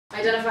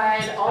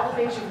identified all the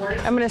things you've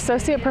learned. I'm an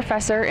associate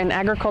professor in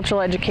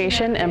agricultural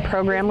education and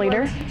program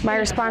leader. My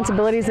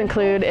responsibilities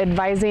include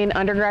advising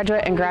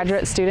undergraduate and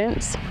graduate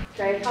students.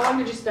 Okay. How long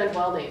did you spend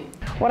welding?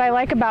 What I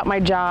like about my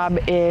job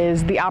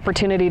is the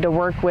opportunity to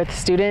work with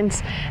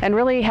students and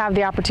really have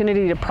the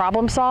opportunity to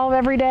problem solve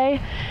every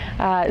day.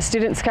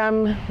 Students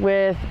come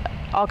with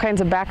all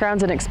kinds of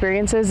backgrounds and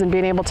experiences, and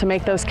being able to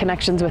make those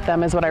connections with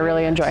them is what I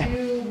really enjoy.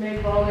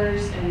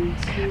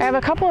 I have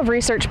a couple of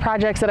research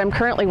projects that I'm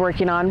currently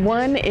working on.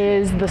 One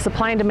is the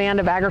supply and demand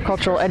of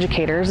agricultural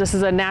educators. This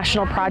is a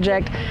national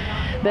project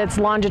that's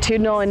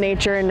longitudinal in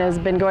nature and has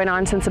been going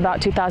on since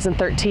about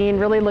 2013,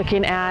 really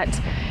looking at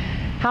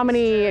how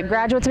many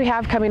graduates we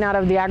have coming out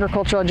of the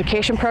agricultural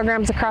education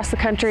programs across the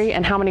country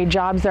and how many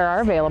jobs there are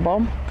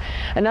available.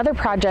 Another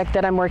project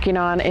that I'm working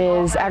on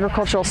is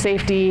agricultural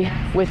safety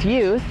with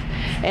youth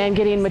and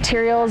getting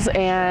materials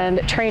and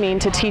training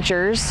to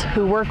teachers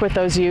who work with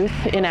those youth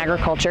in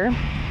agriculture.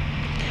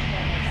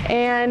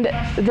 And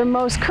the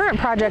most current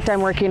project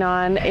I'm working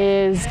on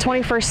is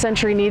 21st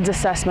century needs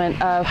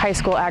assessment of high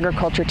school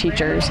agriculture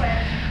teachers.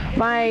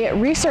 My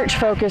research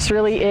focus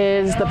really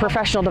is the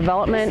professional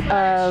development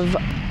of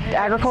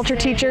agriculture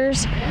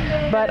teachers,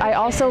 but I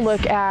also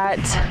look at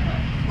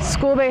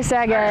school-based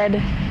ag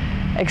ed,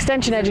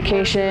 extension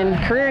education,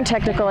 career and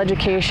technical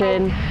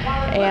education,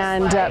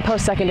 and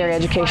post-secondary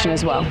education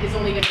as well. It's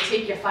only going to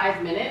take you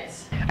 5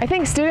 minutes. I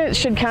think students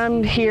should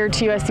come here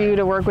to USU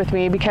to work with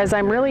me because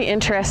I'm really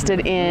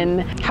interested in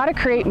how to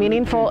create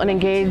meaningful and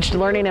engaged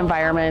learning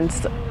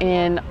environments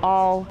in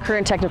all career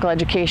and technical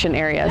education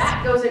areas.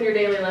 That goes in your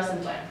daily lesson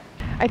plan.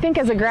 I think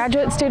as a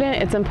graduate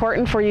student, it's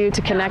important for you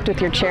to connect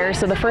with your chair.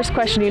 So the first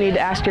question you need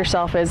to ask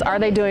yourself is, are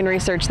they doing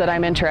research that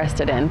I'm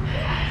interested in?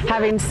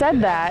 Having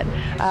said that,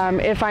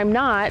 if I'm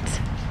not,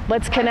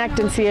 let's connect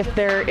and see if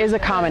there is a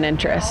common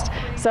interest.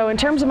 So in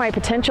terms of my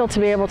potential to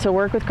be able to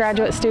work with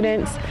graduate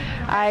students,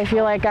 I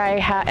feel like I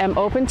am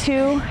open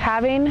to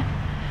having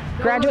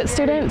graduate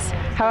students.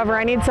 However,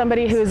 I need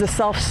somebody who is a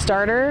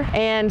self-starter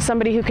and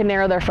somebody who can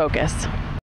narrow their focus.